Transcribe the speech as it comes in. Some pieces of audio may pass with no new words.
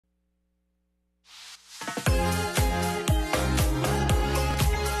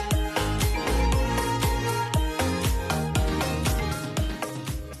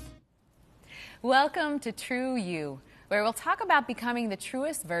Welcome to True You, where we'll talk about becoming the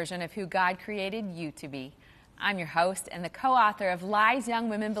truest version of who God created you to be. I'm your host and the co-author of Lies Young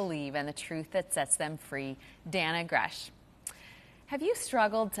Women Believe and the Truth That Sets Them Free, Dannah Gresh. Have you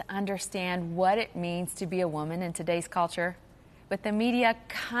struggled to understand what it means to be a woman in today's culture? With the media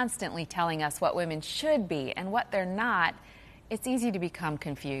constantly telling us what women should be and what they're not, it's easy to become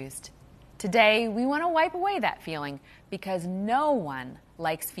confused. Today, we want to wipe away that feeling because no one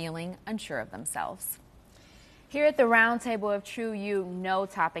likes feeling unsure of themselves. Here at the Round Table of True You, no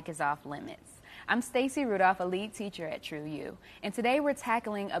topic is off limits. I'm Staci Rudolph, a lead teacher at True You, and today we're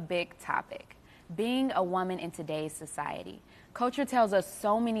tackling a big topic, being a woman in today's society. Culture tells us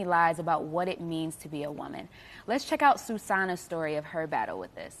so many lies about what it means to be a woman. Let's check out Susanna's story of her battle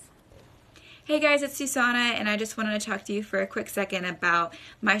with this. Hey guys, it's Susanna, and I just wanted to talk to you for a quick second about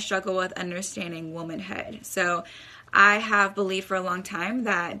my struggle with understanding womanhood. So I have believed for a long time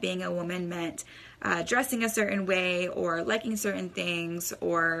that being a woman meant dressing a certain way or liking certain things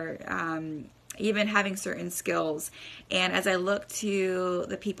or even having certain skills. And as I looked to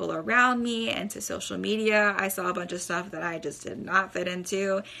the people around me and to social media, I saw a bunch of stuff that I just did not fit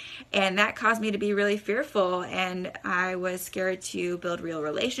into. And that caused me to be really fearful. And I was scared to build real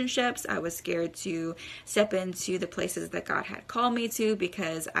relationships. I was scared to step into the places that God had called me to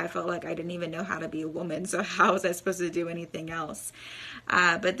because I felt like I didn't even know how to be a woman. So how was I supposed to do anything else?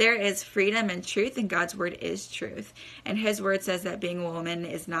 But there is freedom and truth, and God's word is truth. And his word says that being a woman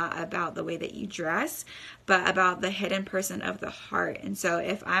is not about the way that you dress, but about the hidden person of the heart. And so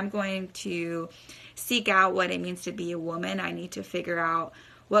if I'm going to seek out what it means to be a woman, I need to figure out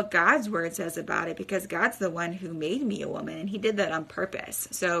what God's word says about it, because God's the one who made me a woman, and he did that on purpose.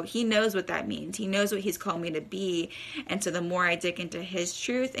 So he knows what that means. He knows what he's called me to be. And so the more I dig into his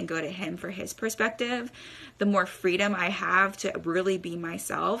truth and go to him for his perspective, the more freedom I have to really be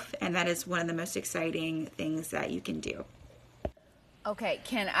myself. And that is one of the most exciting things that you can do. Okay,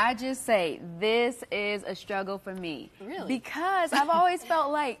 can I just say, this is a struggle for me. Really? Because I've always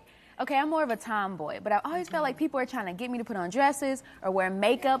felt like, okay, I'm more of a tomboy, but I always felt like people are trying to get me to put on dresses or wear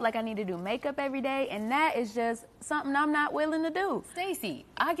makeup, like I need to do makeup every day, and that is just something I'm not willing to do. Staci,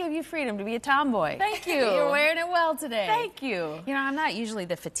 I give you freedom to be a tomboy. Thank you. You're wearing it well today. Thank you. You know, I'm not usually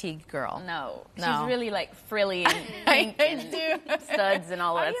the fatigued girl. No. No. She's really like frilly and pink and studs and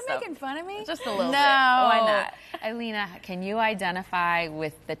all of Are that you stuff. making fun of me? Just a little no. bit. Why not? Alena, can you identify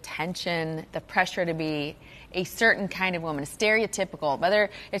with the tension, the pressure to be a certain kind of woman, stereotypical, whether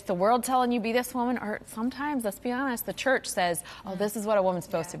it's the world telling you be this woman, or sometimes, let's be honest, the church says, oh, this is what a woman's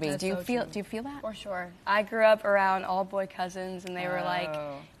supposed to be. Do you feel that? For sure. I grew up around all boy cousins, and they were like,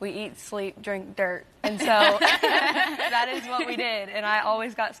 we eat, sleep, drink dirt. And so that is what we did. And I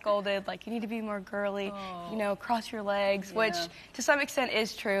always got scolded, like, you need to be more girly, you know, cross your legs, which to some extent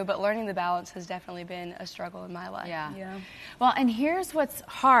is true, but learning the balance has definitely been a struggle in my life. Yeah. Well, and here's what's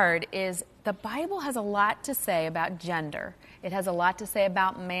hard is the Bible has a lot to say about gender. It has a lot to say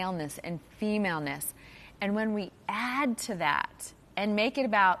about maleness and femaleness. And when we add to that and make it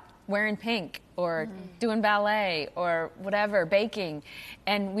about wearing pink or doing ballet or whatever, baking,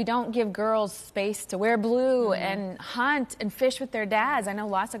 and we don't give girls space to wear blue and hunt and fish with their dads. I know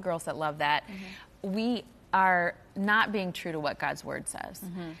lots of girls that love that. We are not being true to what God's word says,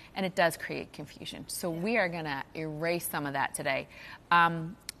 and it does create confusion. So we are going to erase some of that today.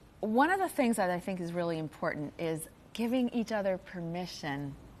 One of the things that I think is really important is giving each other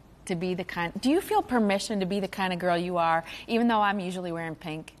permission to be the kind. Do you feel permission to be the kind of girl you are, even though I'm usually wearing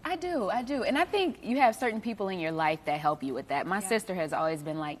pink? I do. And I think you have certain people in your life that help you with that. My sister has always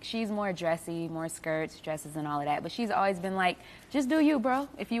been like, she's more dressy, more skirts, dresses, and all of that. But she's always been like, just do you, bro.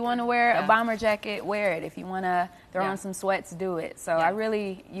 If you want to wear a bomber jacket, wear it. If you want to throw on some sweats, do it. So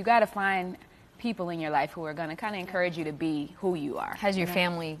you got to find people in your life who are going to kind of encourage you to be who you are. Has your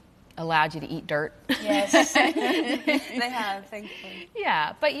family allowed you to eat dirt? Yes. They have, thankfully.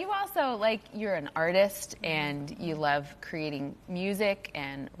 Yeah, but you also, like, you're an artist and you love creating music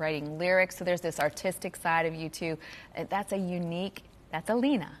and writing lyrics, so there's this artistic side of you too. That's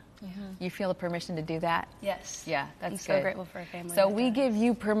Alena. You feel the permission to do that? Yes. Yeah, that's I'm good. so grateful for a family. So like we that. give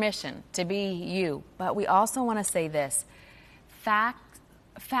you permission to be you, but we also want to say this.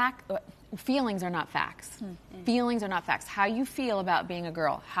 Feelings are not facts. Feelings are not facts. How you feel about being a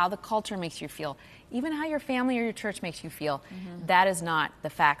girl, how the culture makes you feel, even how your family or your church makes you feel, that is not the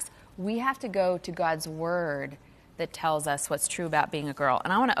facts. We have to go to God's word that tells us what's true about being a girl.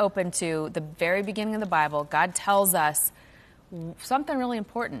 And I want to open to the very beginning of the Bible. God tells us something really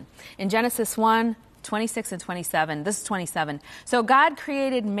important. In Genesis 1, 26 and 27. This is 27. So God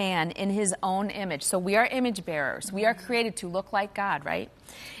created man in his own image. So we are image bearers. We are created to look like God, right?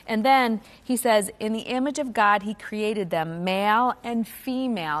 And then he says, in the image of God, he created them. Male and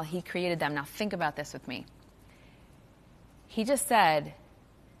female, he created them. Now think about this with me. He just said,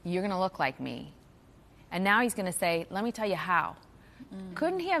 you're going to look like me. And now he's going to say, let me tell you how.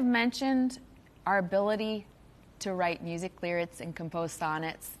 Couldn't he have mentioned our ability to write music lyrics and compose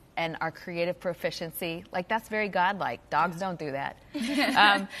sonnets and our creative proficiency? Like, that's very godlike. Dogs don't do that.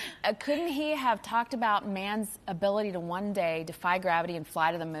 Couldn't he have talked about man's ability to one day defy gravity and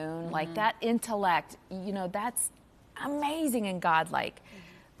fly to the moon? Like, that intellect, you know, that's amazing and godlike.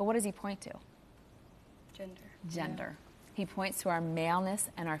 But what does he point to? Gender. He points to our maleness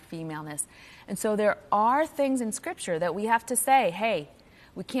and our femaleness. And so there are things in Scripture that we have to say, hey,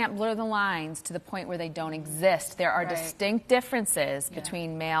 we can't blur the lines to the point where they don't exist. There are distinct differences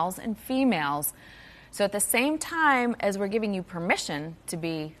between males and females. So at the same time as we're giving you permission to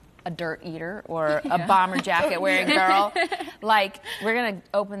be a dirt eater or a bomber jacket wearing girl, like, we're going to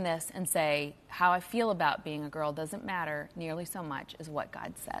open this and say, how I feel about being a girl doesn't matter nearly so much as what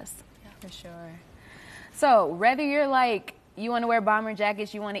God says. For sure. So whether you're like, you want to wear bomber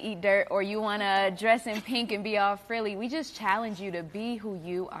jackets, you want to eat dirt, or you want to dress in pink and be all frilly, we just challenge you to be who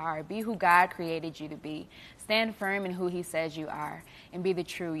you are. Be who God created you to be. Stand firm in who he says you are, and be the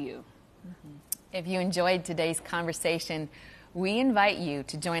true you. If you enjoyed today's conversation, we invite you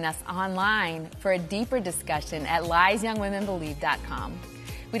to join us online for a deeper discussion at liesyoungwomenbelieve.com.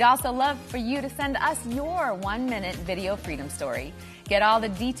 We'd also love for you to send us your 1-minute video freedom story. Get all the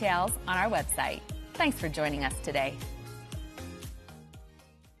details on our website. Thanks for joining us today.